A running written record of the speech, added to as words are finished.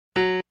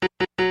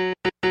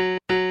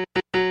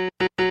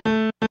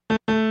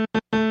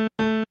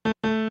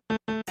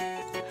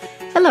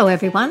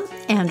everyone,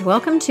 and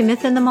welcome to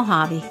Myth in the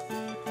Mojave.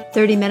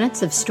 30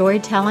 minutes of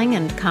storytelling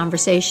and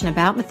conversation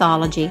about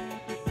mythology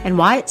and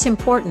why it's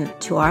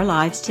important to our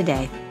lives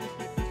today.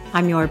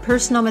 I'm your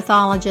personal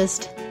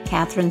mythologist,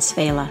 Catherine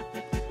Svela.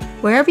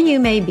 Wherever you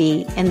may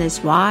be in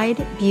this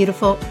wide,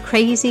 beautiful,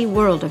 crazy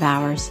world of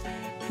ours,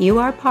 you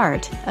are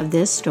part of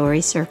this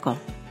story circle.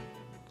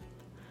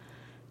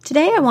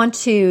 Today I want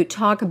to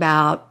talk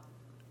about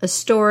a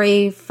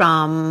story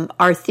from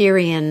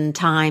Arthurian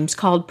times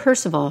called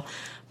Percival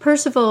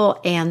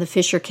and the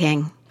Fisher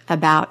King,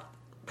 about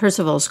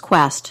Percival's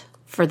quest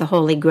for the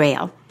Holy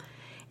Grail.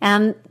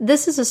 And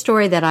this is a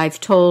story that I've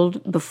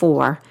told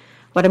before.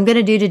 What I'm going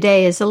to do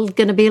today is going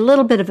to be a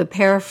little bit of a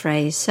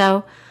paraphrase,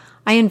 so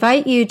I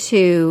invite you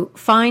to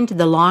find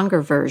the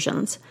longer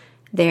versions.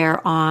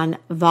 They're on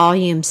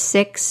Volume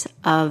 6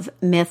 of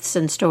Myths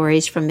and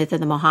Stories from Myth in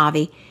the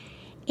Mojave,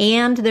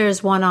 and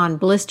there's one on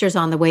Blisters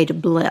on the Way to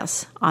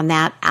Bliss on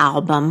that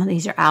album.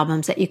 These are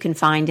albums that you can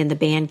find in the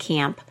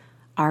Bandcamp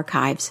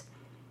archives.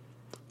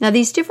 Now,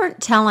 these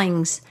different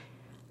tellings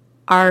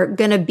are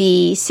going to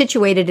be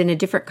situated in a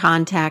different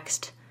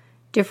context,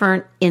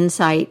 different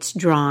insights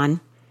drawn,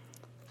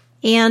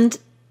 and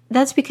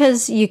that's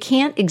because you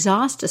can't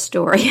exhaust a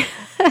story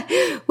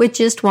with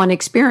just one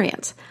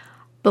experience.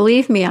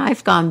 Believe me,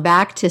 I've gone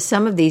back to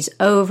some of these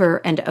over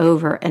and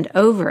over and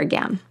over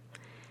again.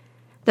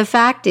 The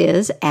fact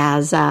is,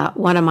 as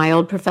one of my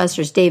old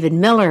professors, David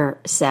Miller,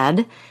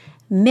 said,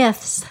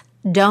 myths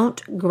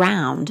don't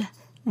ground,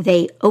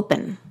 they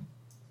open.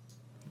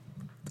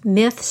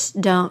 Myths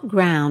don't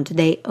ground,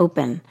 they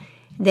open.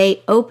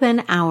 They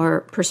open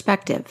our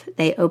perspective.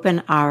 They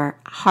open our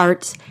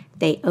hearts.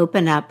 They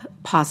open up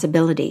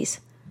possibilities.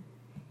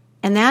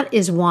 And that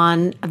is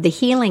one of the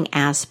healing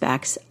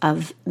aspects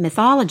of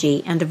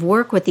mythology and of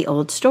work with the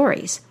old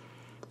stories,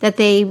 that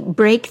they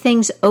break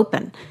things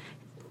open.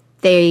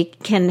 They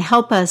can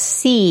help us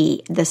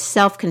see the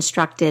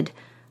self-constructed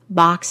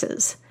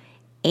boxes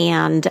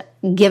and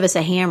give us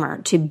a hammer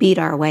to beat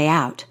our way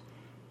out.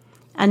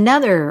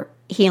 Another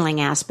healing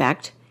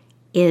aspect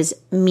is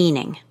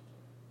meaning.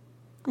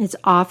 It's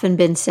often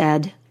been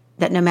said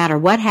that no matter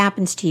what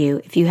happens to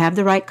you, if you have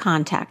the right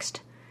context,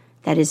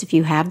 that is, if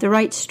you have the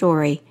right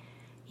story,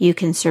 you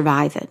can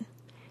survive it.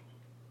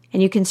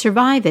 And you can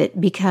survive it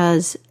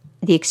because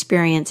the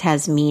experience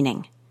has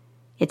meaning.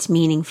 It's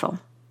meaningful.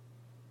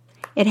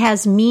 It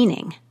has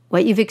meaning.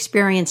 What you've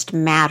experienced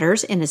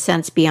matters in a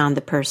sense beyond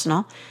the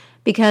personal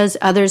because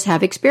others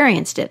have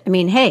experienced it. I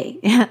mean,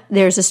 hey,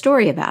 there's a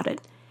story about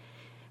it.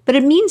 But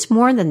it means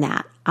more than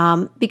that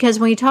because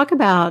when you talk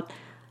about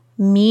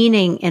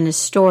meaning in a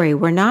story,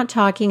 we're not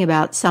talking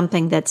about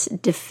something that's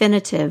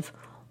definitive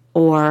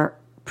or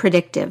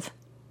predictive.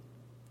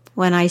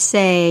 When I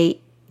say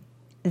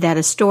that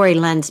a story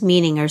lends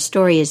meaning or a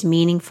story is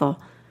meaningful,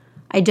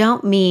 I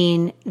don't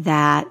mean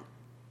that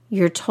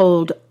you're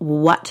told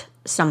what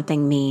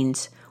something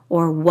means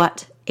or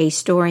what a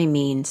story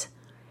means,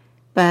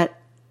 but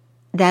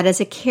that as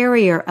a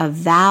carrier of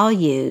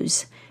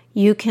values,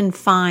 you can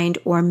find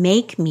or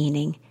make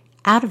meaning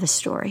out of a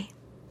story.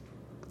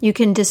 You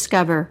can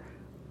discover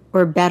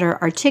or better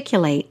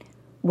articulate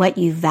what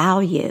you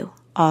value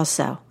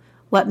also,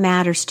 what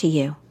matters to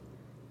you,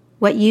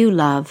 what you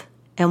love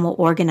and will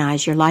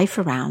organize your life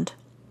around.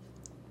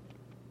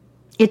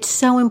 It's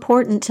so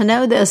important to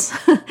know this,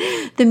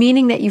 the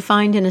meaning that you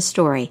find in a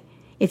story.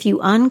 If you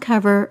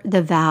uncover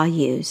the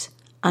values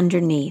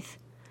underneath,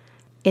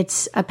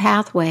 it's a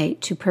pathway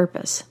to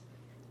purpose.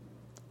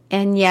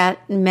 And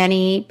yet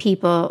many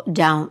people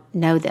don't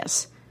know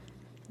this.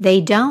 They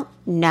don't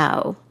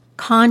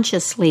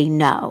consciously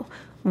know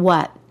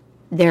what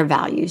their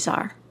values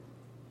are.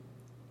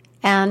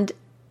 And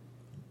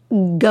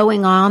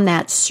going on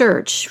that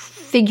search,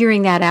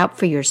 figuring that out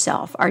for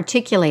yourself,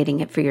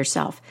 articulating it for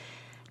yourself,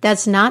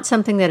 that's not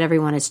something that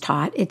everyone is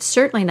taught. It's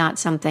certainly not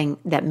something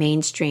that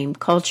mainstream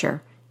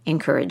culture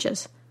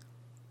encourages.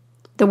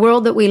 The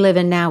world that we live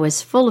in now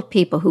is full of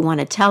people who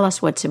want to tell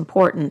us what's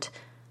important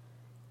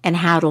and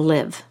how to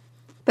live.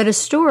 But a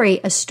story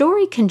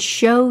can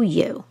show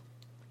you.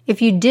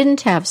 If you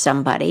didn't have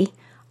somebody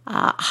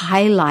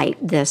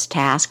highlight this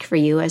task for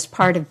you as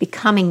part of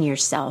becoming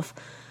yourself,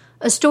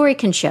 a story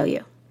can show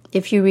you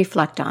if you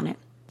reflect on it.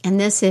 And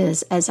this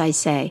is, as I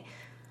say,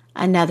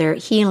 another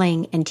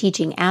healing and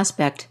teaching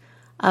aspect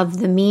of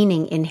the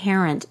meaning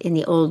inherent in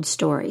the old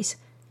stories,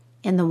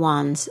 in the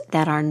ones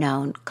that are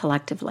known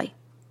collectively.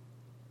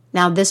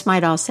 Now, this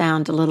might all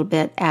sound a little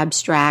bit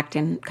abstract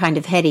and kind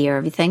of heady or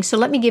everything, so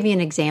let me give you an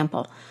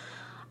example.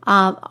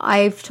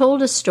 I've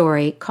told a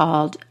story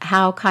called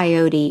How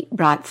Coyote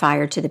Brought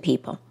Fire to the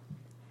People.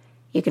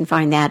 You can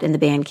find that in the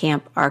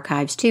Bandcamp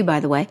archives too, by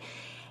the way.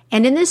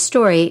 And in this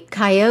story,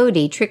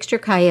 Trickster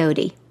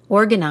Coyote,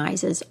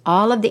 organizes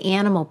all of the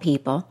animal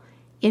people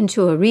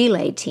into a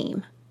relay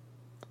team.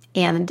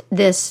 And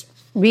this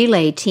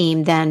relay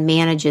team then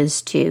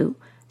manages to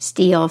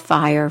steal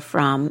fire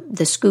from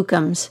the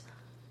Skookums,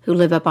 who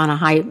live up on a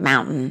high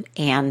mountain,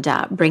 and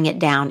bring it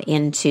down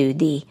into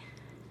the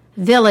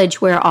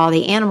village where all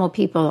the animal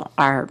people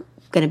are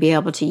going to be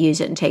able to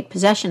use it and take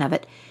possession of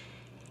it.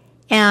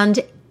 And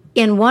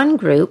in one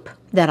group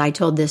that I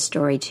told this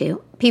story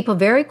to, people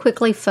very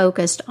quickly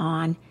focused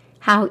on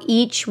how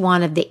each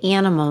one of the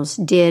animals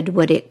did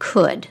what it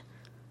could.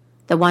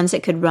 The ones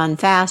that could run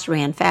fast,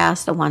 ran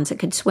fast. The ones that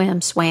could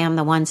swim, swam.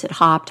 The ones that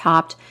hopped,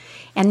 hopped.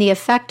 And the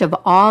effect of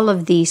all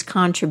of these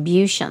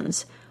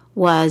contributions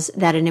was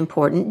that an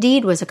important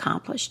deed was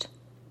accomplished.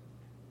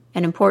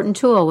 An important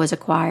tool was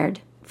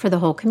acquired for the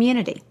whole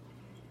community.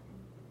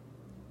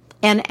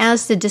 And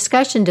as the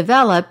discussion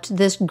developed,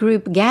 this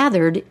group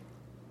gathered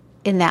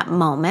in that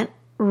moment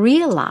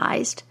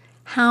realized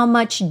how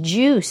much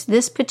juice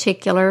this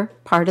particular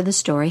part of the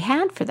story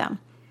had for them,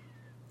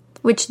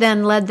 which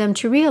then led them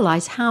to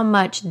realize how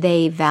much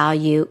they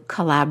value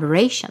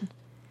collaboration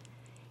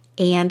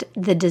and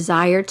the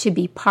desire to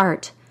be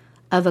part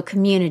of a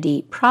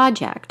community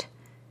project.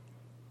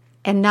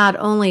 And not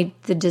only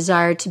the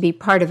desire to be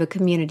part of a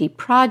community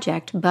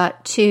project,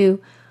 but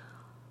to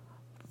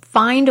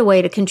find a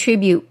way to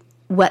contribute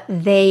what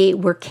they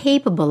were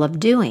capable of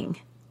doing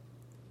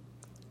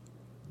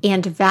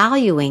and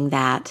valuing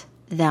that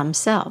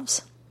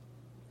themselves.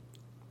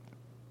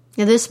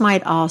 Now, this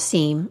might all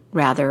seem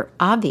rather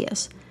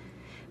obvious,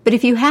 but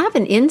if you have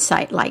an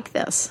insight like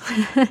this,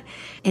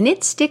 and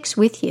it sticks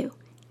with you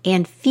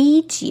and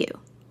feeds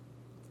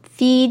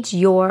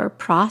your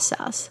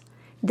process,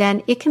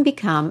 then it can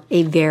become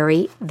a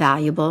very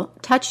valuable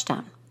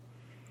touchstone.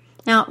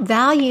 Now,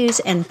 values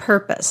and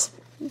purpose,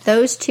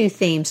 those two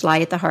themes lie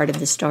at the heart of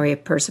the story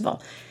of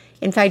Percival.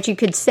 In fact, you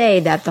could say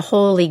that the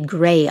Holy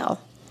Grail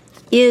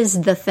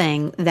is the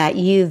thing that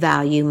you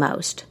value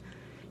most.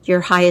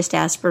 Your highest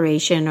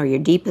aspiration or your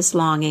deepest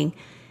longing.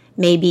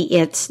 Maybe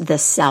it's the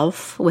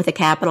self with a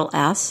capital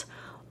S,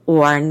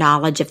 or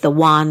knowledge of the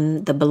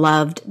one, the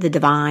beloved, the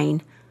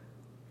divine.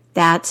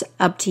 That's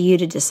up to you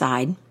to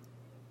decide.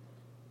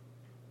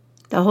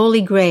 The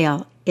Holy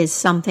Grail is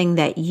something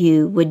that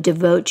you would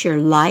devote your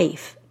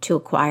life to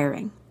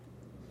acquiring.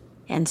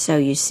 And so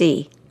you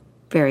see,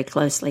 very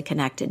closely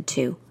connected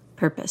to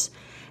purpose.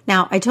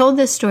 Now, I told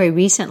this story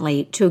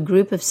recently to a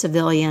group of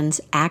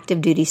civilians,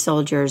 active duty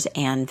soldiers,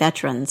 and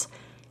veterans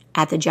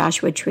at the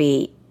Joshua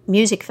Tree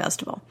Music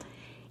Festival,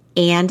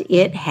 and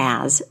it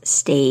has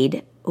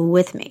stayed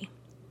with me.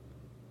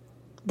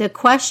 The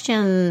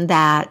question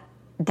that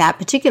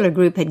particular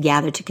group had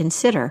gathered to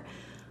consider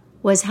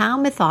was how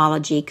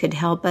mythology could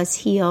help us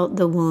heal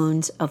the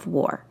wounds of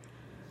war.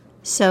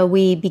 So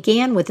we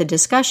began with a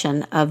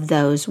discussion of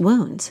those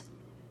wounds.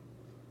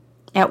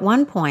 At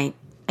one point,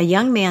 a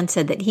young man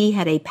said that he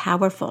had a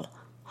powerful,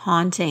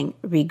 haunting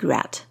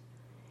regret.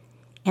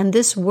 And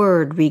this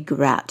word,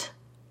 regret,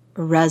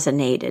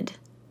 resonated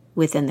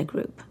within the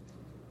group.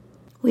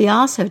 We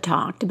also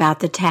talked about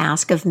the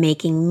task of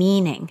making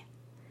meaning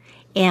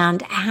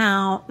and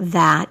how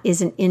that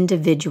is an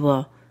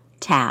individual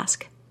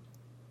task.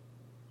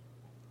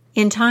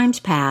 In times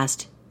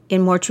past,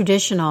 in more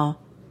traditional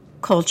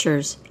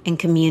cultures and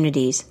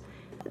communities,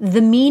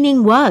 the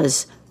meaning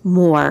was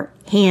more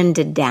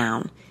handed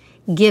down,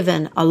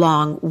 given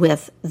along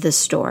with the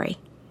story.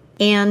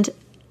 And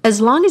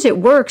as long as it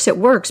works,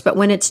 but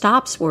when it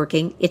stops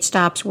working, it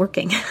stops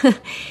working.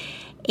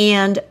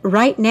 And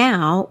right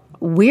now,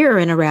 we're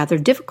in a rather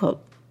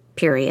difficult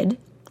period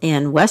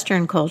in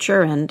Western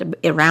culture and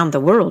around the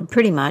world,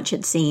 pretty much,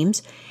 it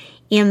seems,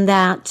 in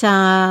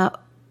that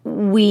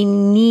we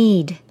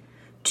need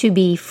to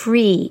be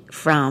free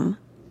from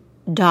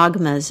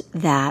dogmas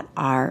that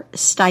are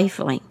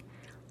stifling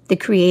the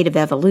creative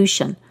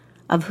evolution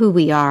of who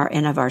we are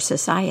and of our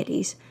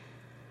societies.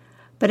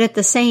 But at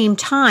the same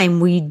time,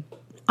 we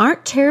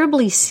aren't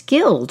terribly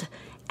skilled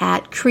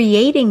at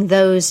creating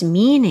those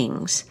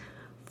meanings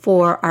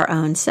for our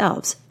own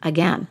selves.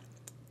 Again,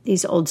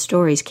 these old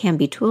stories can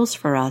be tools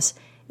for us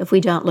if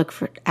we don't look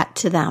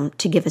to them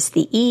to give us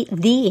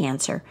the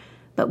answer,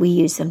 but we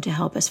use them to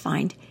help us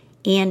find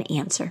an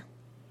answer.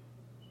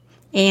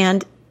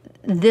 And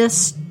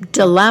this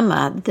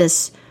dilemma,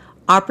 this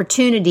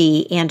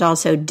opportunity and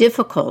also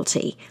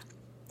difficulty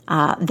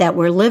that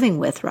we're living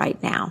with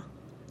right now,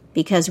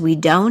 because we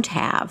don't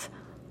have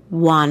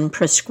one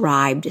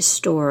prescribed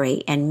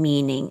story and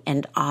meaning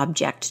and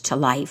object to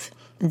life.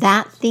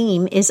 That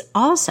theme is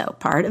also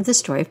part of the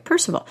story of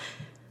Percival.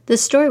 The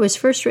story was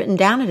first written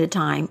down at a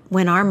time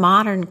when our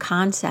modern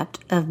concept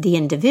of the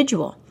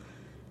individual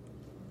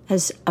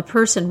as a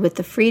person with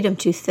the freedom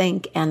to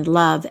think and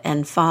love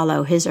and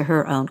follow his or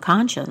her own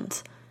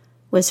conscience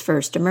was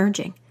first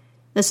emerging.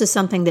 This is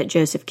something that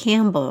Joseph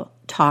Campbell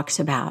talks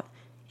about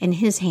in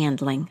his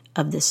handling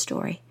of this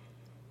story.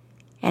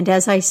 And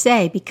as I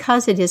say,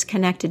 because it is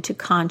connected to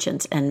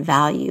conscience and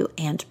value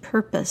and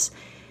purpose,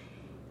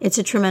 it's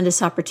a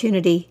tremendous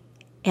opportunity,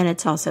 and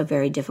it's also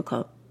very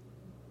difficult.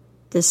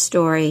 This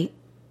story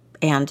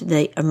and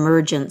the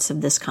emergence of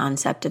this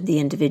concept of the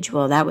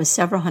individual, that was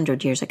several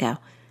hundred years ago,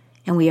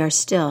 and we are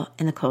still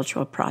in the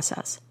cultural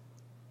process.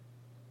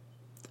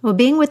 Well,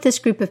 being with this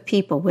group of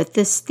people, with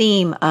this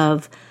theme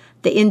of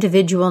the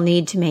individual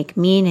need to make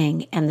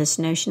meaning and this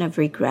notion of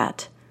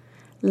regret,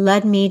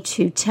 led me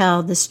to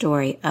tell the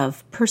story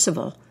of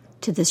Percival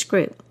to this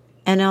group.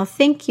 And I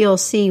think you'll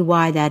see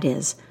why that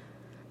is.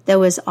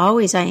 Though, as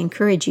always, I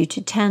encourage you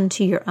to tend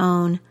to your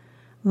own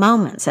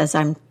moments as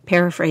I'm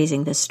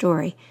paraphrasing this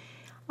story.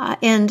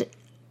 And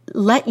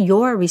let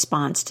your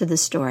response to the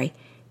story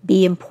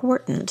be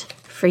important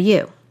for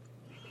you.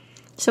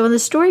 So when the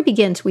story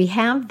begins, we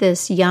have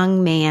this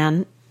young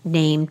man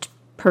named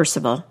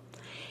Percival,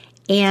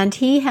 and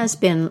he has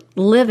been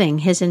living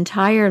his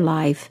entire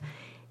life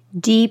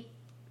deep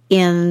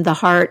in the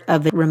heart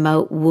of the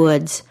remote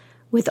woods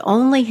with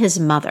only his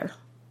mother.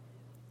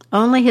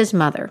 Only his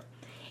mother.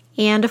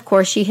 And, of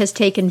course, she has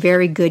taken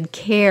very good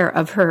care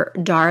of her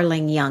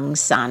darling young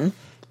son.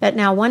 But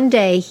now one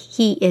day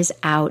he is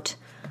out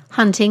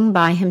hunting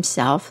by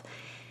himself,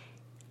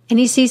 and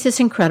he sees this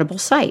incredible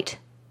sight.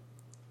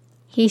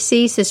 He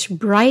sees this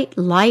bright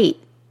light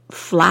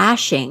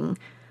flashing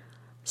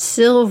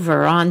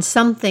silver on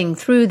something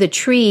through the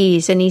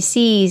trees, and he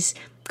sees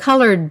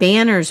colored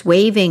banners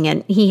waving,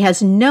 and he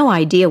has no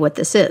idea what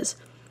this is.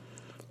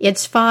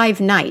 It's 5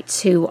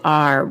 knights who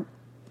are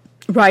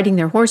riding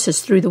their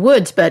horses through the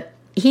woods, but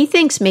he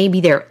thinks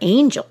maybe they're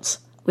angels,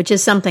 which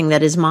is something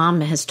that his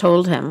mom has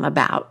told him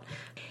about.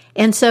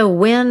 And so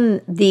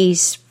when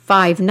these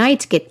 5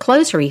 knights get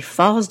closer, he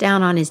falls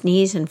down on his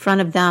knees in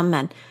front of them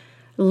and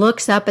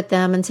looks up at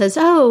them and says,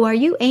 "Oh, are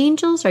you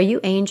angels? Are you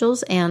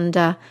angels?" And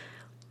the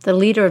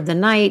leader of the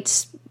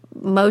knights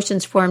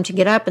motions for him to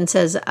get up and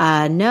says,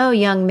 "No,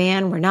 young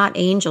man, we're not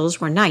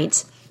angels, we're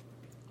knights."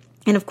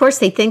 And of course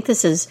they think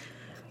this is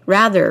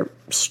rather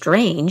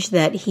strange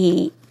that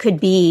he could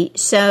be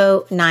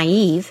so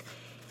naive.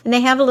 And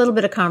they have a little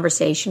bit of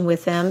conversation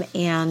with him,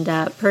 and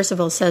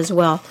Percival says,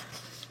 "Well,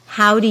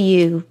 how do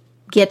you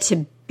get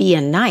to be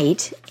a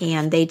knight?"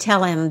 And they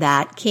tell him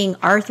that King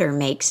Arthur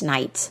makes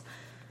knights.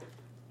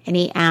 And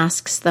he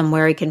asks them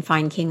where he can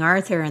find King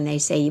Arthur, and they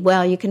say,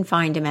 "Well, you can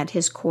find him at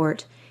his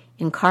court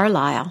in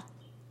Carlisle."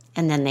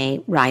 And then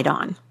they ride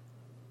on.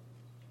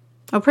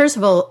 Well,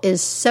 Percival is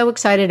so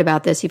excited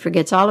about this, he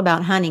forgets all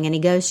about hunting, and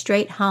he goes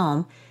straight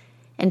home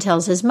and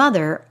tells his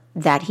mother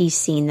that he's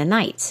seen the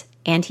knights.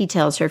 And he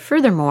tells her,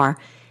 furthermore,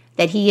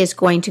 that he is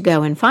going to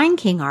go and find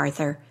King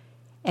Arthur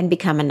and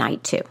become a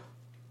knight too.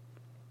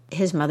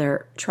 His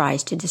mother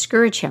tries to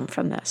discourage him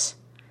from this.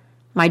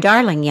 "My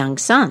darling young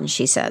son,"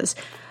 she says,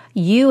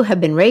 "you have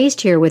been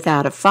raised here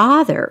without a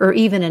father or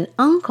even an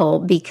uncle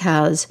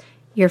because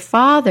your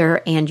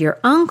father and your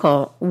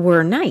uncle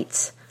were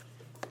knights,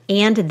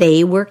 and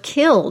they were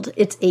killed.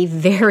 It's a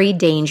very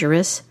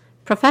dangerous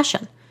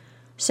profession.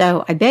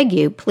 So I beg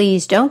you,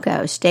 please don't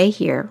go. Stay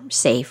here,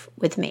 safe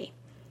with me."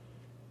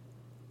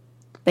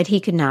 But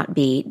he could not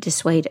be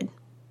dissuaded.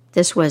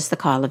 This was the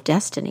call of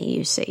destiny,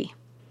 you see.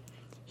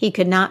 He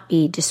could not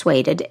be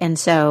dissuaded, and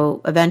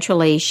so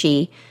eventually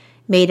she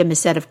made him a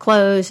set of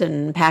clothes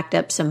and packed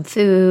up some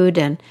food,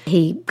 and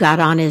he got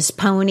on his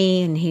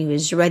pony and he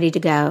was ready to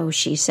go.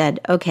 She said,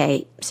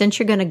 "Okay, since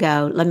you're going to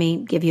go, let me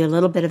give you a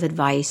little bit of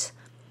advice.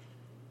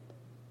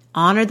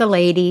 Honor the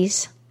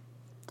ladies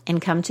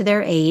and come to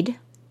their aid.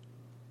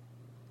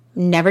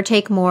 Never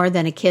take more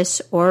than a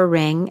kiss or a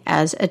ring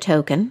as a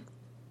token.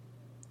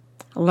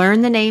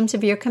 Learn the names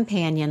of your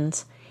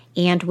companions,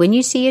 and when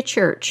you see a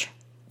church,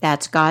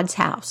 that's God's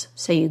house,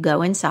 so you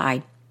go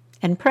inside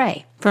and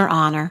pray for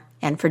honor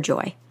and for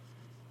joy."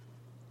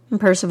 And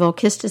Percival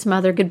kissed his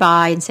mother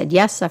goodbye and said,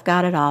 "Yes, I've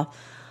got it all.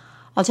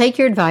 I'll take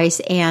your advice,"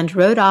 and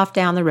rode off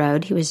down the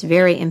road. He was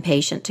very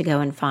impatient to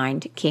go and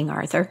find King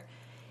Arthur.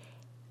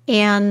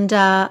 And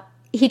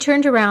he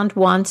turned around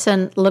once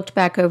and looked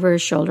back over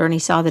his shoulder, and he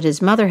saw that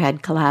his mother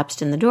had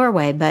collapsed in the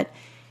doorway, but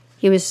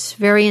he was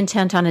very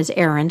intent on his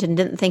errand and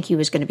didn't think he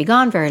was going to be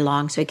gone very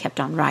long, so he kept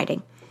on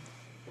riding.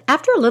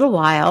 After a little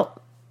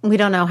while, we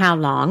don't know how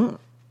long,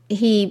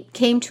 he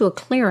came to a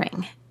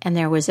clearing, and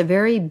there was a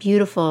very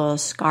beautiful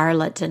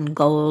scarlet and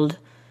gold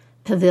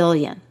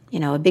pavilion,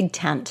 a big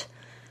tent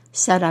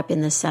set up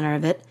in the center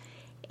of it.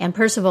 And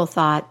Percival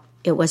thought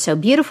it was so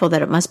beautiful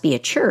that it must be a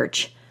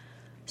church.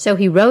 So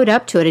he rode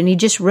up to it, and he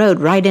just rode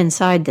right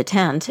inside the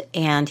tent,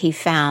 and he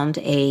found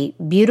a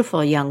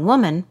beautiful young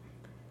woman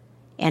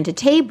and a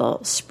table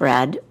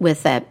spread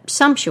with a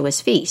sumptuous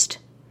feast.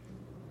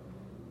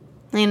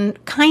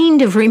 And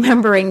kind of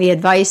remembering the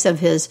advice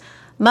of his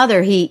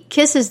mother, he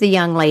kisses the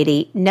young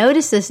lady,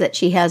 notices that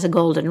she has a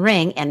golden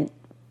ring, and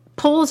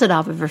pulls it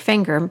off of her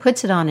finger and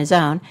puts it on his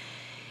own.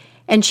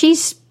 And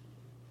she's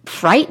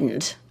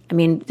frightened. I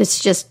mean, it's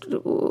just,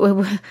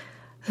 who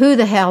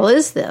the hell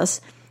is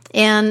this?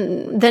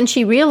 And then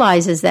she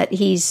realizes that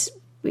he's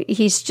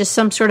just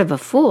some sort of a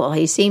fool.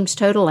 He seems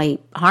totally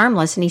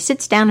harmless, and he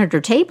sits down at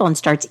her table and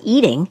starts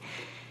eating.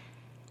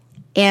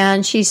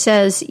 And she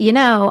says,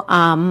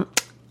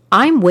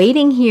 I'm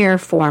waiting here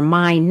for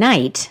my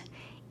knight,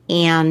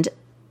 and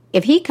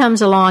if he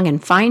comes along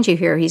and finds you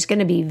here, he's going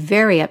to be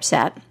very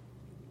upset.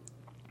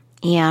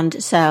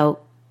 And so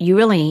you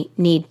really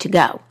need to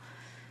go.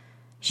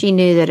 She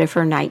knew that if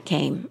her knight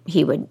came,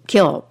 he would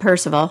kill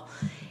Percival.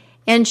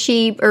 And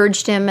she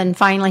urged him, and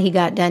finally he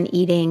got done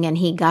eating, and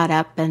he got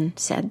up and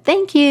said,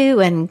 "Thank you,"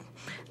 and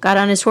got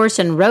on his horse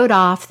and rode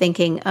off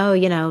thinking, oh,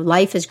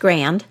 life is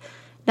grand,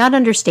 not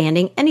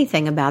understanding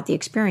anything about the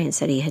experience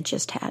that he had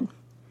just had.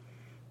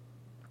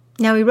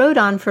 Now, he rode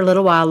on for a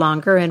little while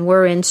longer, and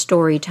we're in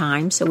story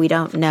time, so we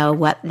don't know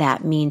what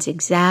that means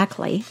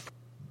exactly.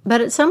 But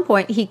at some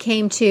point, he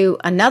came to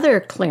another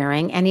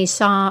clearing, and he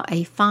saw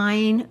a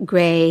fine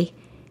gray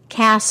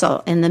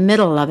castle in the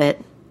middle of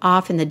it,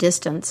 off in the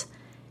distance.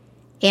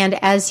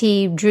 And as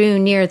he drew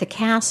near the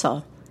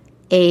castle,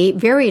 a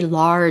very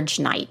large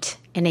knight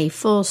in a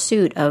full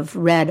suit of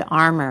red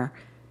armor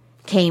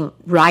came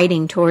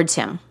riding towards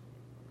him.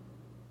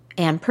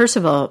 And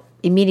Percival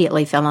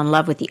immediately fell in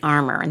love with the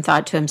armor and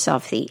thought to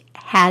himself he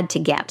had to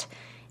get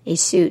a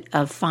suit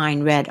of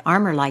fine red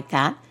armor like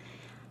that.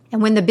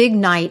 And when the big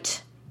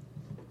knight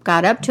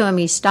got up to him,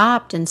 he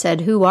stopped and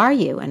said, "Who are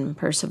you?" And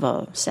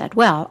Percival said,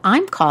 "Well,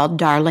 I'm called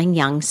Darling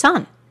Young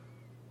Son,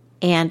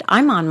 and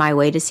I'm on my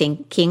way to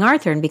see King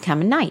Arthur and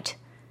become a knight."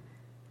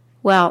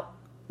 Well,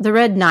 the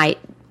Red Knight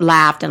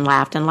laughed and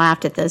laughed and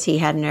laughed at this. He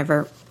had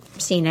never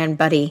seen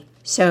anybody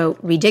so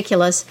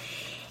ridiculous.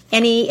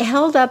 And he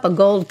held up a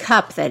gold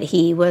cup that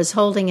he was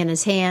holding in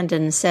his hand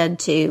and said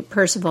to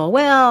Percival,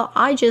 "Well,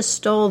 I just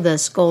stole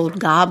this gold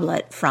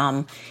goblet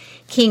from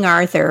King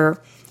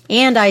Arthur,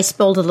 and I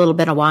spilled a little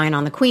bit of wine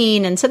on the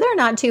queen, and so they're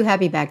not too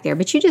happy back there.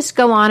 But you just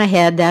go on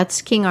ahead.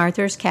 That's King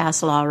Arthur's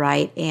castle, all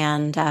right.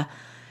 And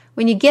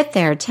when you get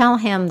there, tell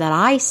him that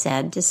I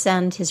said to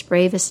send his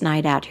bravest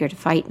knight out here to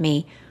fight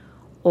me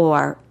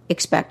or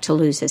expect to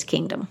lose his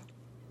kingdom."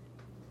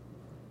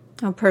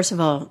 Well,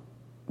 Percival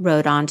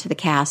rode on to the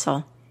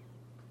castle,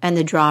 and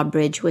the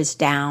drawbridge was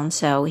down,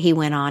 so he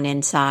went on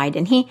inside.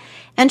 And he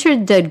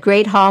entered the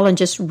great hall and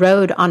just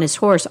rode on his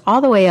horse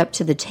all the way up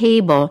to the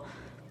table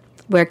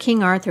where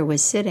King Arthur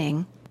was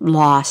sitting,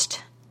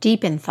 lost,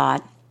 deep in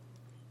thought.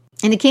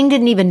 And the king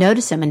didn't even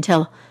notice him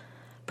until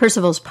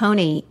Percival's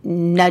pony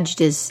nudged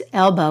his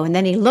elbow, and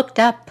then he looked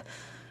up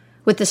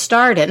with a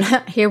start, and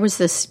here was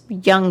this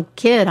young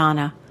kid on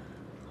a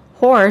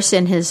horse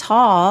in his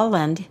hall,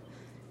 and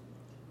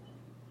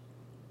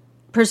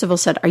Percival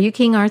said, "Are you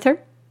King Arthur?"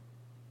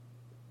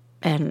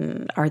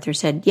 And Arthur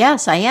said,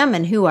 "Yes, I am,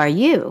 and who are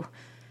you?"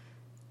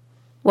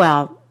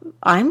 "Well,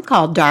 I'm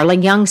called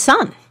Darling Young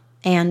Son,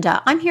 and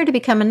I'm here to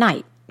become a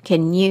knight.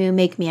 Can you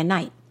make me a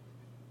knight?"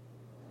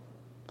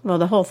 Well,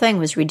 the whole thing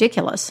was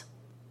ridiculous,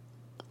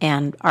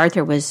 and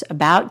Arthur was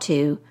about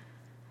to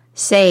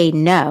say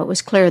no. It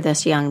was clear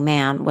this young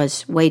man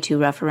was way too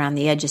rough around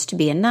the edges to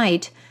be a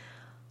knight,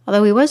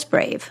 although he was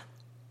brave.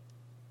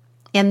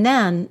 And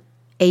then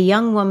a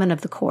young woman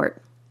of the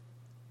court,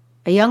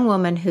 a young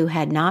woman who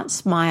had not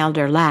smiled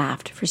or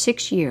laughed for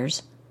 6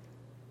 years,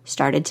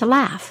 started to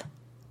laugh.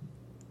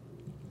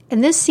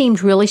 And this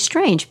seemed really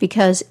strange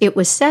because it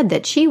was said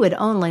that she would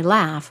only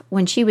laugh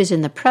when she was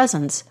in the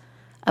presence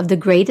of the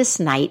greatest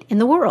knight in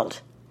the world.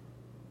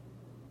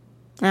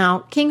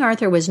 Now, King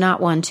Arthur was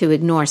not one to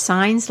ignore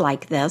signs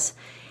like this,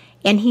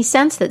 and he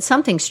sensed that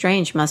something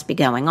strange must be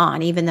going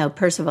on, even though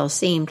Percival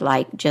seemed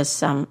like just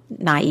some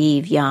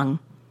naive young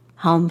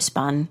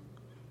homespun.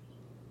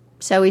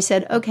 So he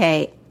said,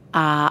 "Okay,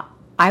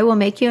 I will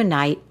make you a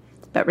knight,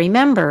 but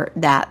remember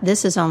that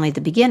this is only the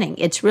beginning.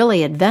 It's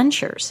really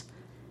adventures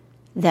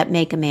that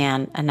make a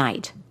man a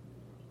knight."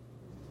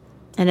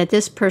 And at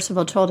this,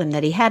 Percival told him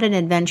that he had an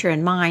adventure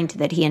in mind,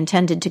 that he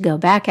intended to go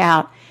back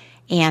out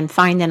and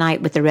find the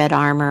knight with the red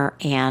armor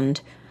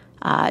and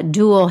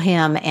duel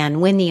him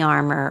and win the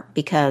armor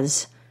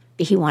because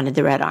he wanted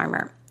the red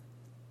armor.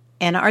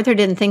 And Arthur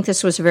didn't think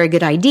this was a very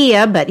good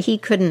idea, but he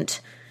couldn't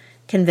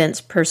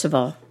convince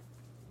Percival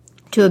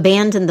to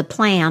abandon the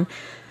plan.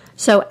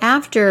 So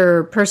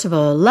after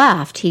Percival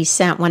left, he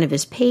sent one of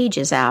his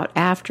pages out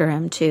after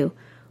him to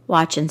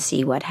watch and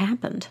see what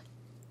happened.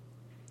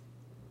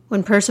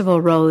 When Percival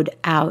rode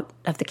out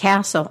of the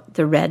castle,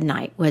 the Red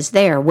Knight was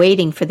there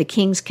waiting for the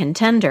king's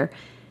contender.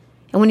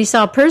 And when he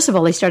saw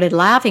Percival, he started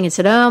laughing and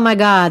said, "Oh my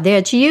God,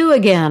 that's you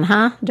again,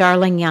 huh,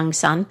 Darling Young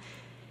Son?"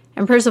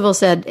 And Percival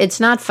said, "It's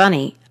not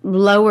funny.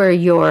 Lower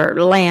your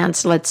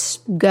lance. Let's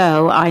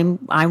go.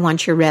 I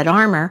want your red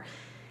armor."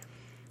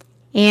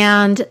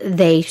 And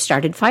they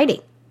started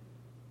fighting.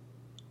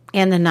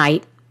 And the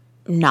knight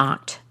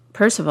knocked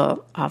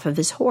Percival off of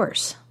his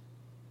horse.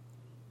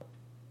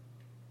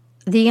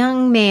 The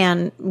young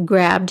man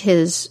grabbed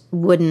his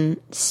wooden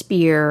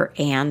spear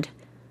and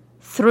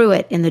threw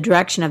it in the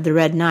direction of the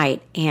Red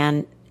Knight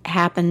and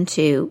happened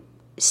to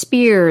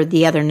spear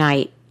the other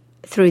knight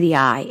through the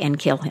eye and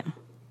kill him.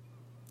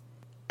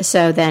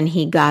 So then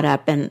he got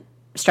up and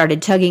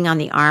started tugging on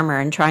the armor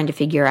and trying to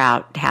figure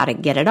out how to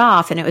get it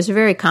off, and it was a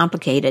very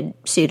complicated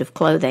suit of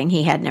clothing.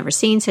 He had never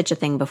seen such a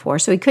thing before,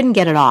 so he couldn't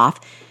get it off.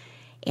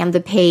 And the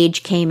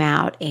page came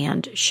out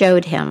and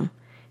showed him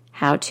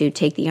how to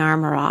take the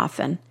armor off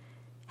and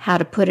how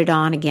to put it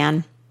on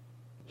again.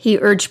 He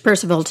urged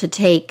Percival to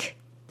take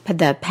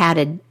the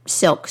padded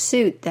silk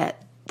suit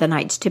that the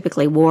knights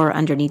typically wore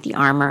underneath the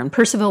armor, and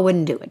Percival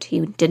wouldn't do it. He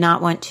did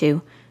not want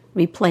to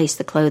replace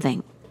the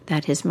clothing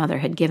that his mother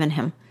had given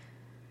him.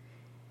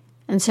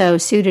 And so,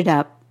 suited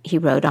up, he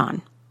rode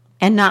on.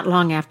 And not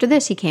long after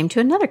this, he came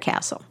to another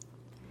castle.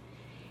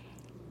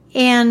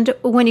 And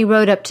when he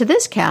rode up to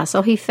this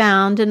castle, he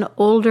found an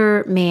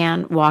older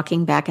man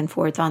walking back and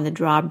forth on the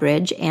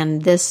drawbridge,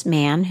 and this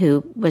man,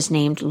 who was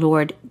named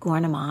Lord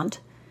Gornemont,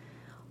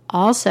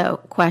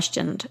 also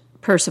questioned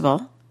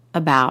Percival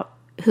about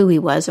who he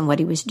was and what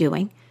he was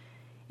doing,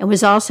 and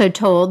was also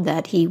told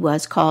that he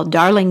was called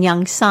Darling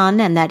Young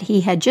Son and that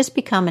he had just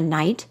become a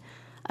knight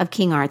of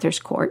King Arthur's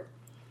court.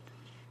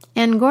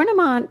 And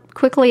Gornemont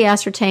quickly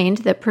ascertained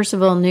that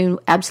Percival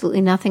knew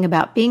absolutely nothing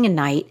about being a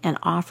knight and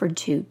offered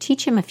to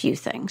teach him a few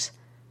things.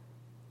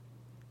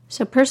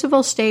 So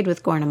Percival stayed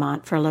with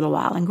Gornemont for a little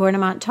while, and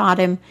Gornemont taught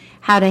him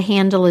how to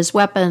handle his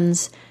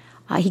weapons.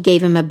 He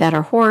gave him a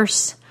better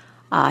horse.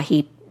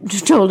 He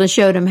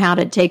showed him how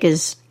to take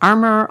his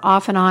armor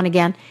off and on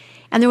again.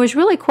 And there was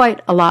really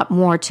quite a lot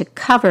more to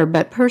cover,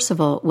 but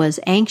Percival was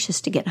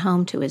anxious to get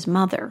home to his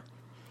mother.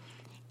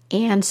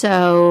 And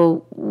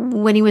so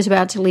when he was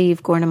about to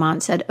leave,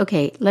 Gornemont said,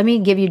 "Okay, let me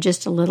give you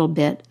just a little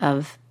bit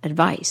of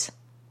advice.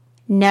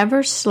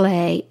 Never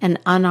slay an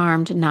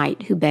unarmed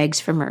knight who begs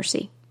for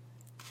mercy.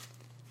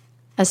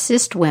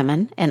 Assist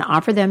women and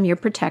offer them your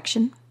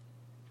protection.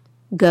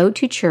 Go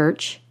to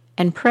church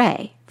and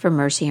pray for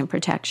mercy and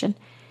protection.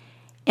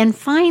 And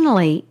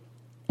finally,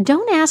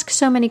 don't ask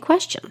so many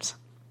questions.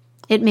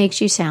 It makes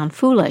you sound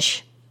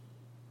foolish."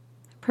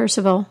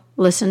 Percival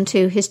listened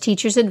to his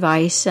teacher's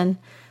advice and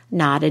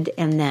nodded,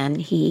 and then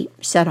he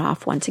set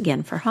off once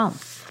again for home.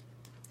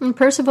 And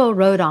Percival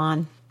rode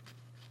on.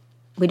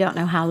 We don't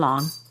know how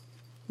long.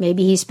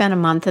 Maybe he spent a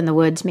month in the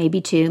woods,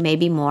 maybe 2,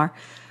 maybe more.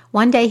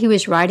 One day he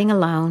was riding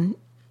alone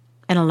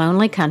in a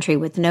lonely country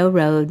with no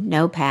road,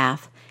 no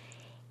path,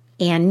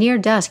 and near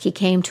dusk he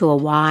came to a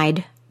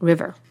wide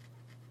river.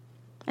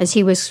 As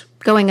he was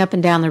going up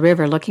and down the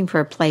river looking for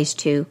a place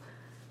to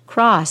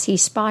cross, he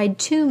spied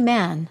 2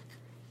 men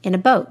in a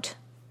boat.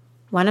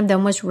 One of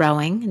them was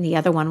rowing, and the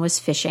other one was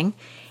fishing.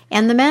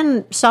 And the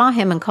men saw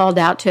him and called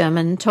out to him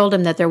and told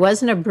him that there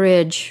wasn't a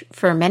bridge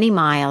for many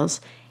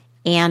miles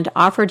and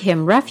offered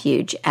him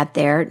refuge at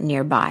their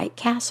nearby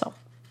castle.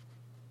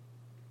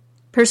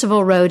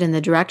 Percival rode in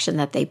the direction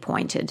that they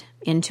pointed,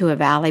 into a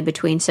valley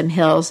between some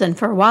hills, and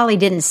for a while he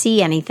didn't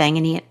see anything,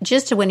 and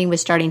just when he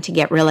was starting to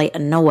get really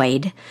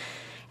annoyed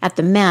at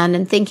the men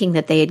and thinking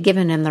that they had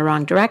given him the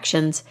wrong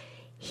directions,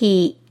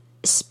 he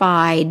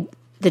spied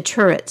the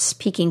turrets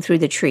peeking through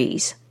the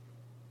trees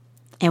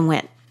and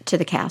went to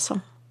the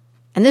castle.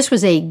 And this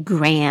was a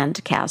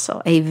grand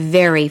castle, a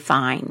very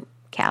fine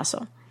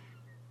castle.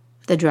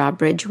 The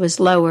drawbridge was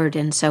lowered,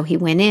 and so he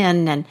went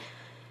in, and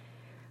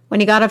when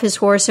he got off his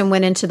horse and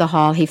went into the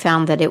hall, he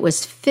found that it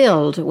was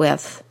filled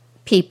with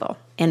people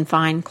in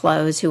fine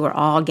clothes who were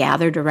all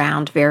gathered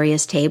around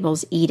various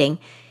tables eating,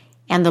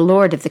 and the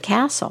lord of the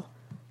castle,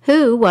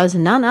 who was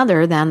none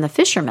other than the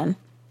fisherman,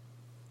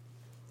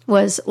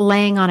 was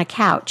laying on a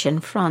couch in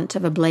front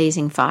of a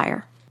blazing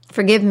fire.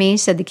 "Forgive me,"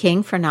 said the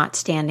king, "for not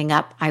standing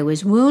up. I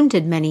was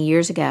wounded many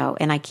years ago,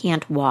 and I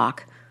can't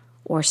walk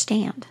or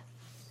stand."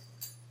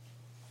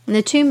 And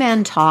the 2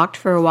 men talked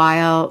for a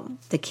while.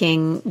 The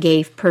king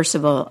gave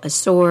Percival a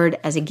sword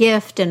as a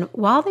gift, and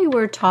while they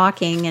were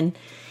talking and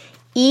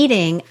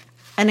eating,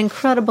 an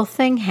incredible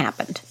thing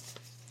happened.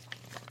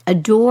 A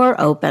door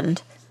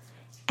opened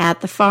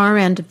at the far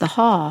end of the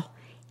hall,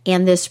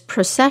 and this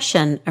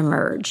procession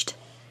emerged.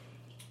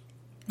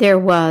 There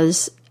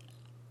was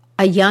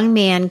a young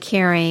man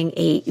carrying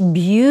a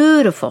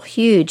beautiful,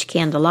 huge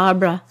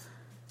candelabra,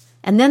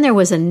 and then there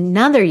was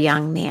another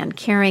young man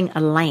carrying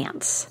a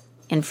lance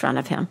in front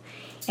of him.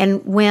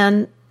 And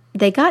when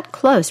they got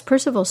close,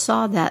 Percival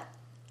saw that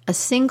a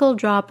single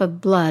drop of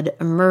blood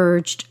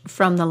emerged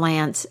from the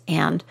lance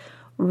and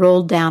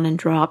rolled down and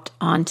dropped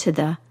onto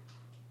the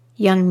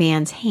young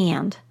man's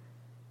hand.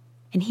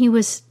 And he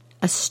was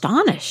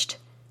astonished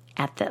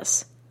at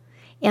this.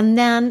 And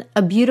then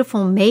a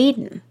beautiful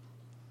maiden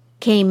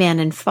came in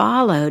and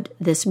followed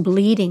this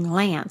bleeding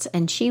lance,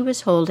 and she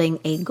was holding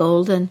a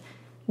golden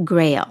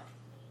grail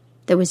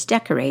that was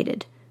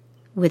decorated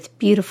with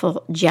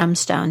beautiful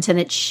gemstones, and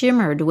it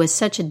shimmered with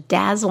such a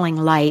dazzling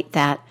light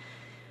that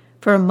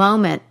for a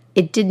moment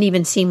it didn't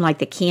even seem like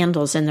the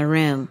candles in the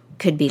room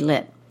could be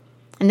lit.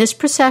 And this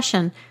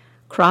procession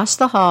crossed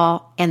the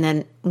hall and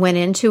then went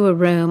into a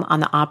room on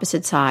the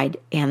opposite side,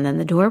 and then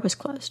the door was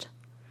closed.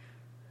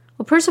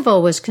 Well,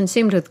 Percival was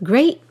consumed with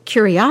great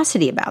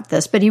curiosity about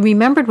this, but he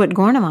remembered what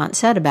Gornemont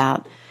said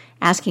about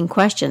asking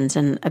questions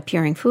and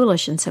appearing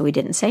foolish, and so he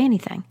didn't say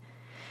anything.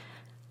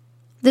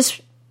 This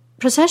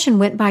procession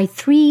went by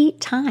 3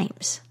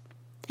 times,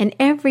 and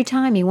every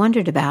time he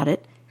wondered about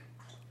it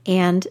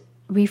and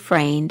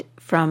refrained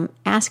from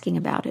asking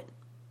about it.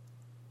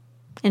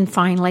 And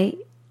finally,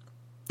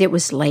 it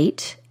was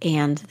late,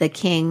 and the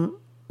king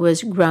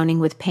was groaning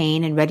with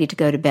pain and ready to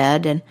go to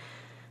bed, and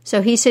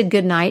so he said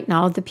good night, and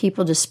all of the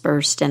people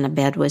dispersed, and a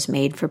bed was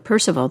made for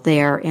Percival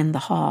there in the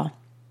hall.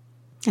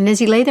 And as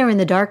he lay there in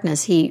the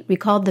darkness, he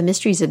recalled the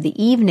mysteries of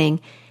the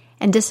evening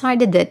and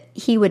decided that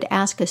he would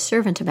ask a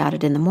servant about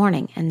it in the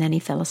morning, and then he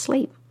fell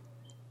asleep.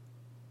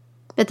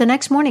 But the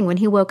next morning when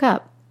he woke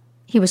up,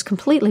 He was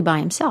completely by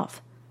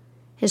himself.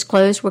 His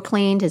clothes were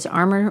cleaned, his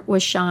armor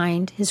was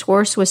shined, his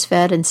horse was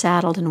fed and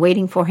saddled and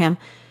waiting for him,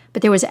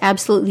 but there was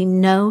absolutely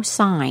no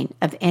sign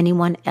of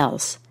anyone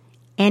else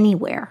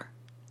anywhere.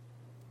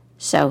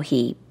 So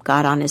he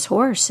got on his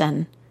horse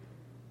and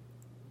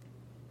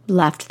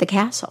left the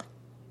castle.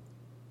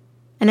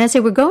 And as they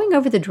were going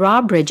over the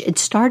drawbridge, it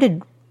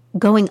started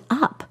going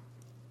up.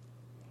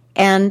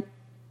 And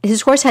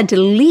his horse had to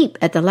leap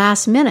at the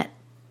last minute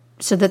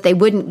so that they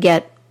wouldn't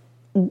get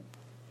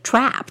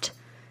trapped.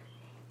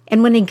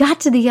 And when he got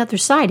to the other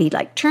side, he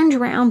turned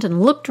around and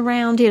looked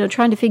around,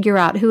 trying to figure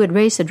out who had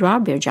raised the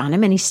drawbridge on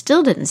him, and he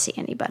still didn't see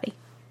anybody.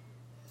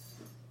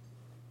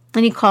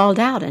 And he called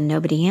out, and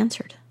nobody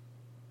answered.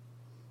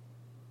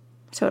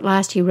 So at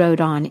last he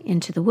rode on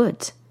into the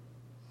woods.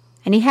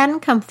 And he hadn't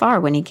come far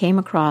when he came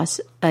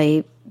across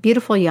a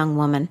beautiful young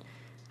woman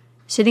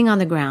sitting on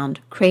the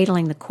ground,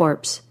 cradling the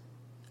corpse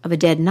of a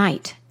dead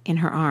knight in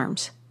her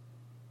arms.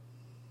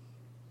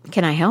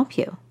 "Can I help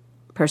you?"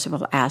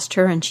 Percival asked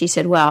her, and she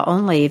said, "Well,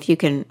 only if you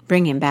can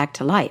bring him back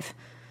to life."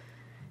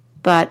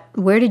 "But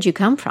where did you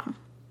come from?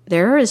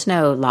 There is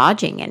no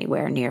lodging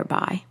anywhere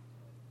nearby."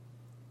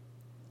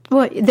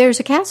 "Well, there's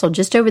a castle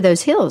just over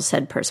those hills,"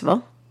 said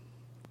Percival.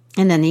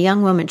 And then the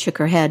young woman shook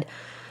her head.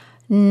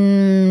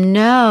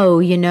 "No,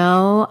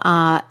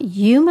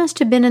 you must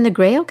have been in the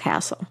Grail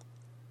Castle,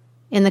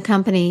 in the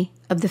company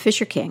of the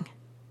Fisher King.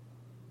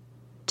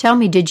 Tell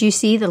me, did you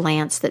see the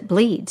lance that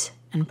bleeds?"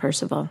 And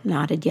Percival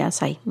nodded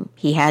yes,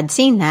 he had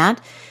seen that.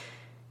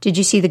 "Did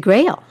you see the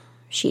Grail?"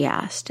 she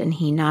asked, and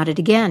he nodded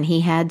again. He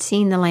had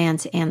seen the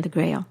lance and the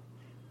Grail.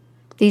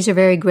 "These are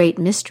very great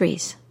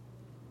mysteries,"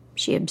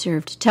 she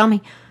observed. "Tell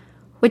me,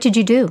 what did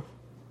you do?"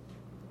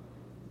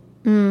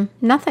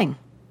 Nothing,"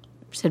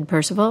 said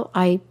Percival.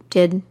 "I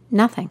did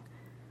nothing."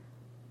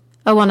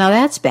 "Oh, well, now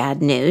that's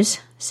bad news,"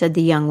 said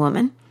the young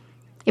woman.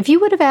 "If you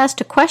would have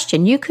asked a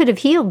question, you could have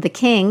healed the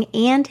king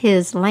and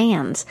his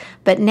lands,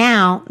 but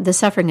now the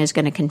suffering is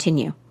going to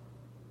continue."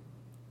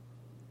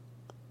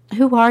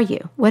 "Who are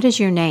you? What is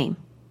your name?"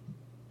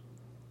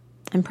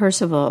 And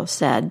Percival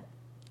said,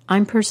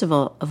 "I'm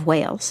Percival of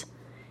Wales."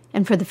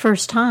 And for the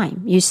first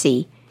time, you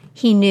see,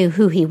 he knew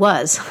who he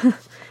was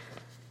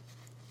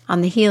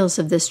on the heels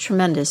of this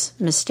tremendous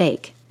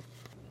mistake.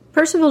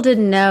 Percival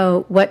didn't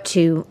know what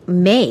to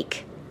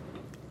make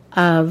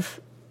of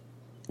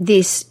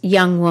this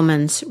young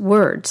woman's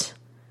words.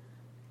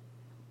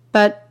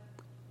 But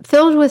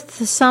filled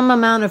with some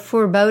amount of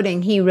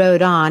foreboding, he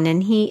rode on,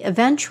 and he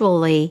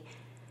eventually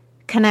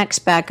connects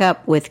back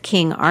up with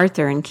King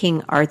Arthur and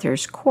King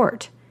Arthur's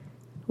court,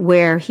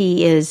 where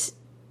he is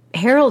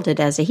heralded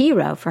as a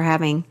hero for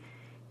having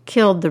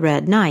killed the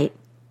Red Knight.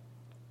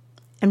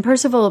 And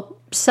Percival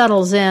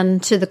settles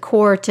into the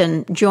court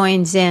and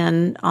joins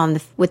in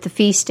with the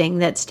feasting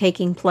that's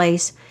taking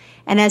place.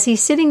 And as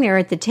he's sitting there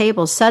at the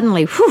table,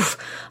 suddenly,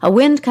 a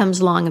wind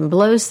comes along and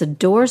blows the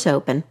doors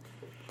open.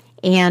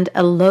 And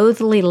a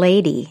loathly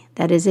lady,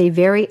 that is a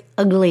very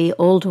ugly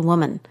old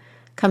woman,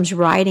 comes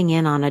riding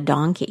in on a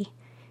donkey.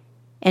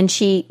 And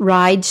she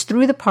rides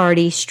through the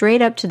party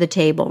straight up to the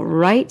table,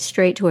 right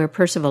straight to where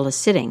Percival is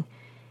sitting,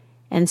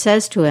 and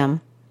says to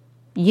him,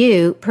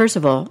 "You,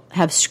 Percival,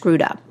 have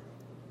screwed up.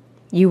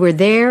 You were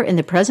there in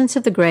the presence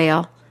of the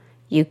Grail.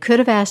 You could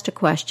have asked a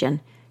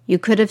question. You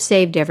could have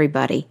saved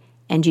everybody.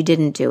 And you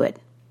didn't do it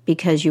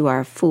because you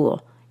are a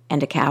fool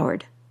and a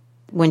coward."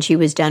 When she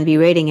was done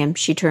berating him,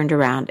 she turned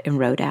around and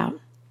rode out.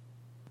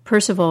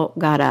 Percival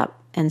got up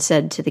and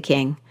said to the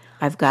king,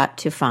 "I've got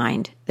to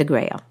find the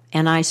Grail,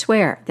 and I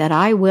swear that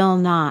I will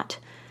not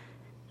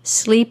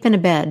sleep in a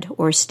bed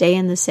or stay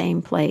in the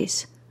same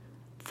place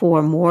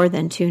for more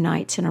than 2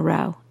 nights in a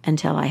row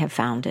until I have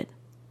found it."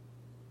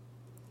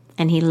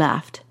 And he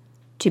left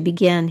to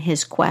begin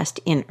his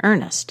quest in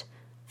earnest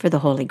for the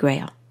Holy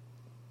Grail.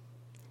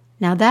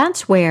 Now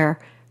that's where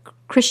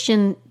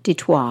Christian de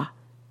Troyes,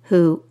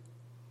 who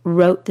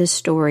wrote this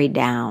story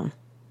down,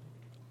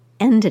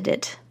 ended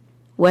it.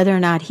 Whether or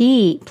not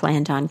he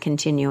planned on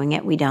continuing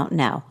it, we don't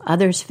know.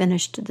 Others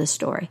finished the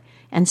story,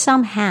 and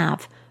some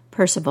have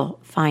Percival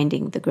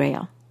finding the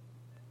Grail.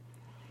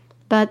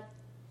 But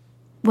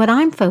what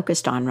I'm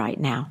focused on right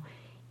now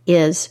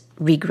is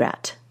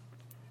regret.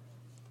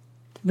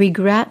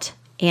 Regret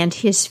and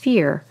his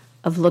fear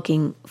of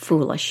looking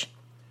foolish.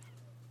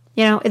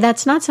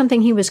 That's not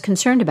something he was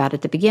concerned about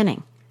at the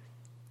beginning.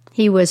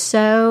 He was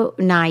so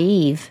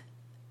naive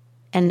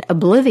and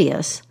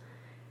oblivious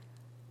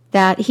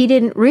that he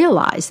didn't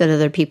realize that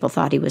other people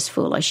thought he was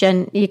foolish.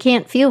 And you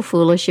can't feel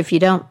foolish if you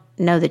don't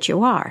know that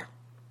you are.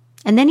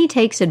 And then he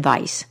takes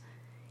advice.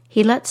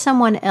 He lets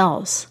someone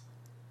else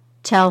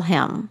tell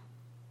him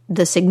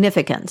the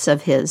significance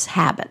of his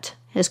habit,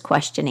 his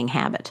questioning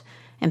habit,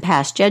 and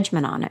pass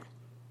judgment on it.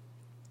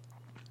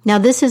 Now,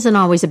 this isn't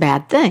always a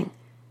bad thing.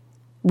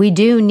 We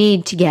do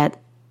need to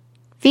get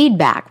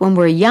feedback. When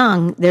we're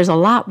young, there's a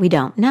lot we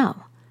don't know.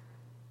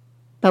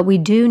 But we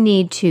do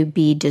need to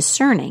be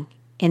discerning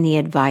in the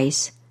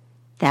advice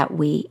that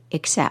we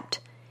accept.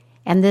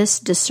 And this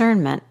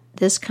discernment,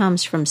 this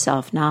comes from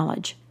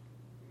self-knowledge.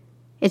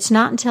 It's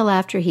not until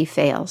after he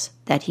fails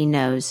that he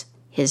knows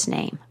his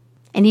name.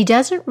 And he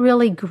doesn't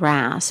really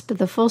grasp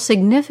the full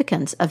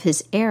significance of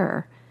his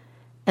error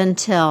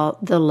until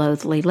the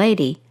loathly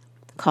lady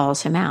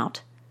calls him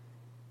out.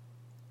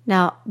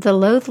 Now, the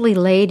loathly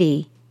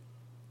lady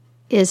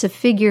is a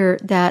figure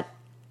that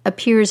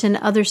appears in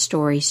other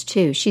stories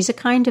too. She's a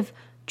kind of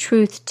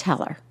truth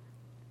teller,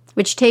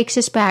 which takes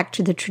us back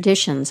to the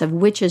traditions of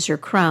witches or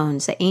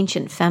crones, the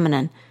ancient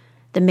feminine,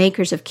 the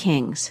makers of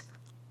kings,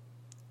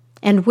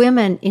 and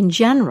women in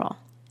general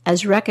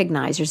as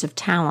recognizers of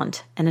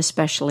talent and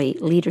especially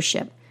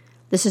leadership.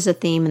 This is a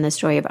theme in the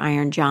story of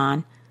Iron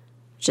John,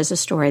 which is a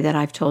story that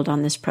I've told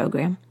on this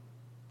program,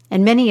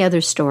 and many other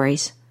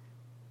stories.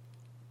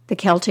 The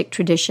Celtic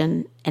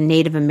tradition and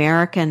Native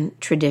American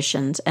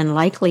traditions, and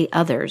likely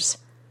others,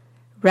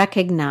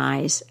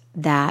 recognize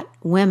that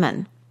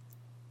women,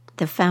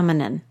 the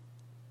feminine,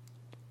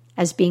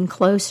 as being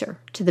closer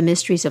to the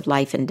mysteries of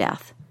life and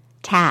death,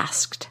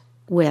 tasked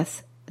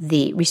with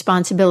the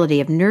responsibility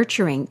of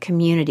nurturing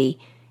community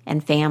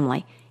and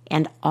family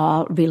and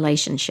all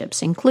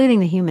relationships, including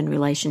the human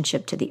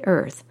relationship to the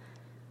earth,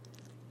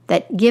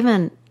 that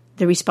given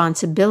the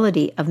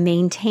responsibility of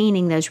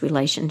maintaining those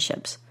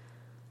relationships,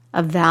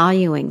 of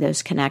valuing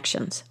those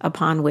connections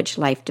upon which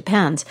life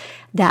depends,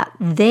 that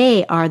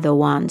they are the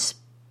ones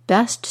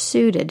best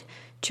suited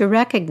to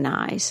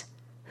recognize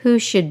who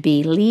should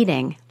be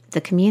leading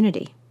the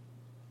community.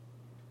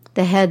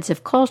 The heads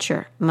of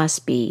culture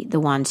must be the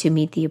ones who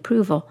meet the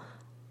approval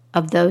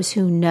of those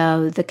who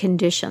know the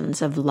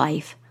conditions of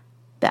life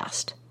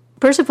best.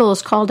 Percival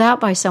is called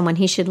out by someone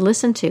he should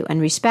listen to and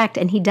respect,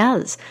 and he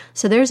does.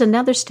 So there's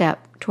another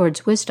step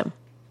towards wisdom.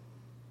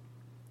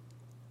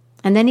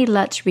 And then he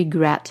lets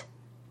regret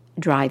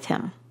drive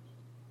him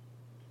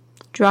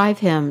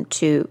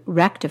to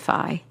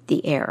rectify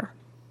the error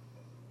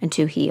and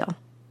to heal.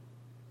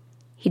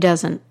 He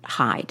doesn't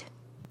hide.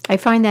 I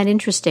find that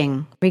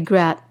interesting.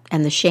 Regret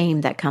and the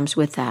shame that comes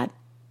with that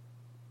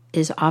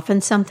is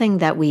often something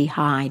that we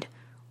hide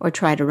or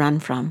try to run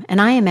from.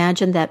 And I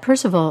imagine that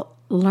Percival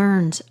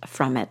learns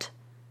from it,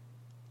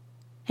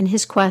 and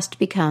his quest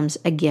becomes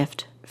a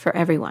gift for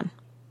everyone.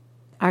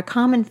 Our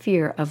common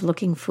fear of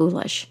looking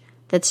foolish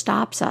that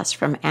stops us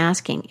from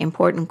asking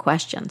important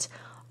questions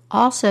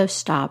also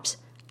stops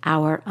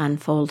our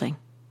unfolding.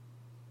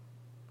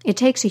 It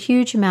takes a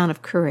huge amount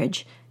of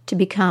courage to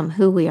become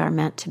who we are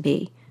meant to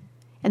be.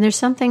 And there's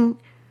something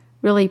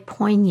really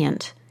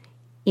poignant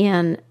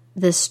in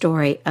this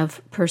story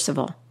of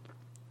Percival,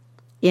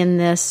 in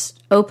this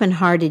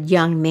open-hearted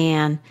young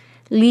man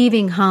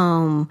leaving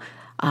home,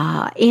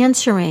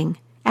 answering,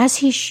 as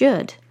he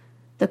should,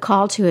 the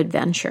call to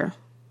adventure,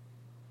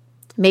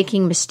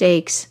 making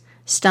mistakes,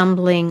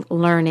 stumbling,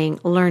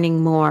 learning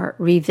more,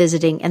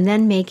 revisiting, and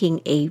then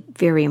making a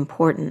very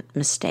important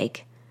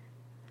mistake.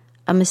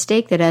 A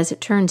mistake that, as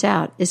it turns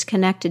out, is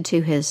connected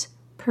to his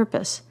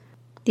purpose.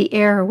 The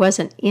error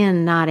wasn't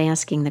in not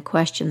asking the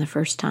question the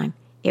first time.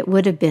 It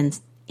would have been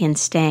in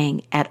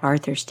staying at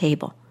Arthur's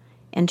table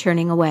and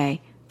turning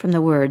away from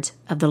the words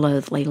of the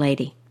loathly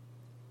lady.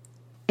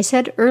 I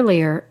said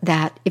earlier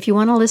that if you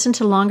want to listen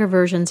to longer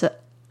versions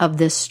of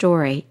this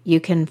story,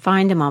 you can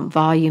find them on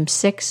Volume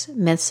 6,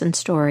 Myths and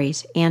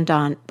Stories, and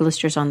on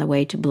Blisters on the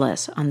Way to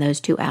Bliss, on those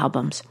two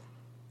albums.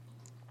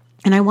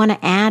 And I want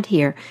to add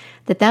here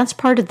that that's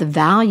part of the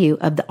value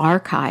of the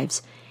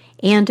archives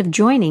and of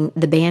joining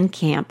the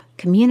Bandcamp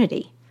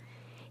community.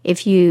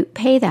 If you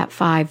pay that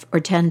 $5 or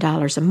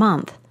 $10 a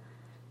month,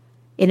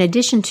 in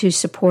addition to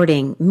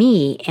supporting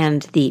me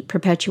and the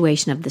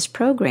perpetuation of this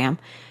program,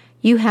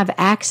 you have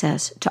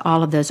access to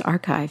all of those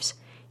archives.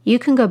 You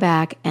can go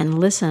back and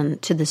listen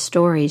to the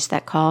stories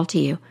that call to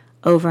you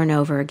over and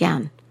over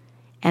again.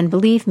 And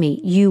believe me,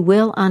 you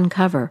will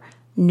uncover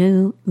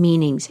new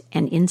meanings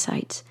and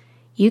insights.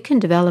 You can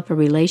develop a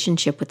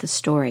relationship with the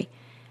story.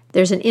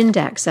 There's an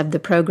index of the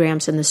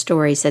programs and the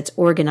stories that's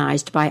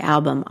organized by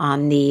album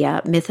on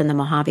the Myth and the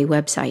Mojave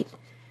website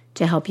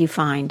to help you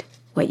find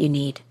what you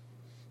need.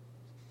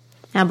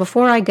 Now,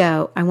 before I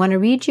go, I want to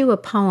read you a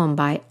poem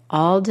by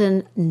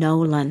Alden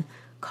Nolan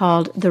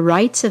called The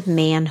Rights of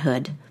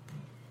Manhood.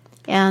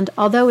 And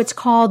although it's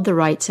called The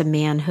Rights of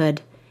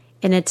Manhood,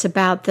 and it's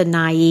about the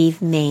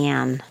naive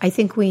man, I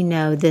think we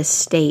know this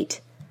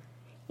state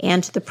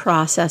and the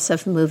process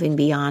of moving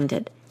beyond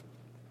it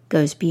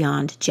goes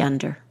beyond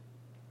gender.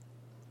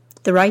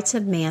 The Rights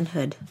of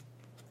Manhood.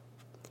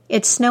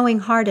 It's snowing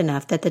hard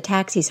enough that the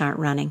taxis aren't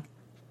running.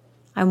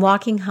 I'm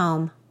walking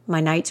home,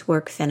 my night's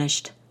work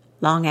finished,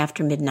 long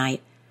after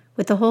midnight,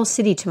 with the whole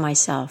city to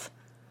myself,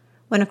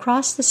 when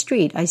across the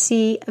street I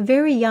see a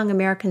very young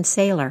American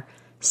sailor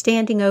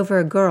standing over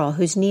a girl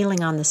who's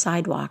kneeling on the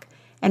sidewalk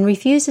and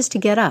refuses to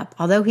get up,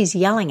 although he's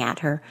yelling at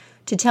her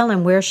to tell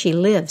him where she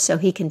lives so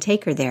he can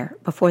take her there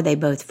before they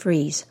both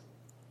freeze.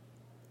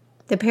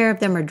 The pair of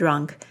them are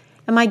drunk,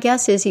 and my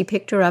guess is he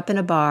picked her up in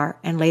a bar,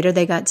 and later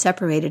they got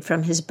separated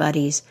from his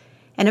buddies,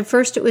 and at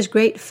first it was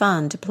great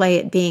fun to play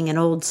at being an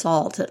old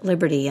salt at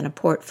liberty in a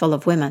port full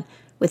of women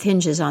with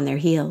hinges on their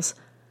heels.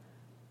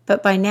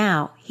 But by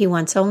now, he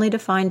wants only to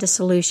find a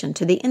solution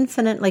to the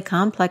infinitely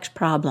complex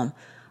problem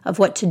of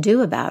what to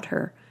do about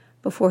her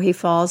before he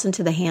falls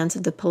into the hands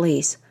of the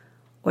police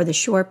or the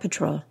shore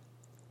patrol.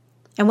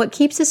 And what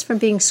keeps us from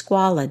being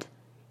squalid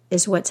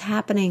is what's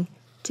happening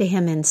to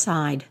him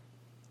inside.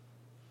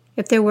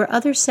 If there were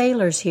other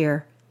sailors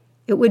here,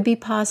 it would be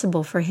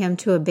possible for him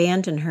to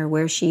abandon her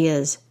where she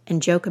is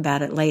and joke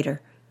about it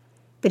later.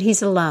 But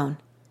he's alone,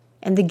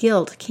 and the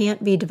guilt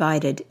can't be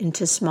divided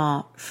into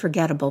small,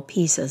 forgettable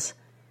pieces.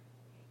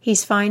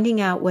 He's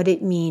finding out what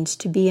it means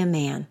to be a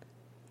man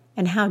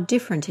and how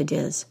different it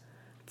is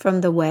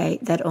from the way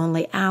that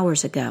only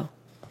hours ago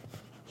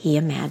he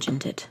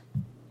imagined it.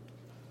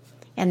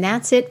 And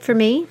that's it for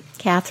me,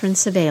 Catherine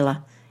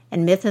Savela,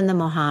 and Myth in the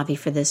Mojave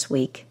for this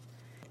week.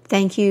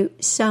 Thank you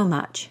so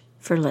much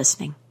for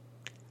listening.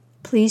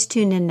 Please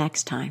tune in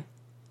next time.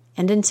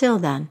 And until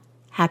then,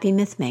 happy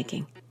myth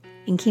making,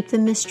 and keep the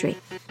mystery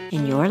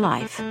in your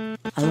life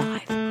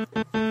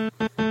alive.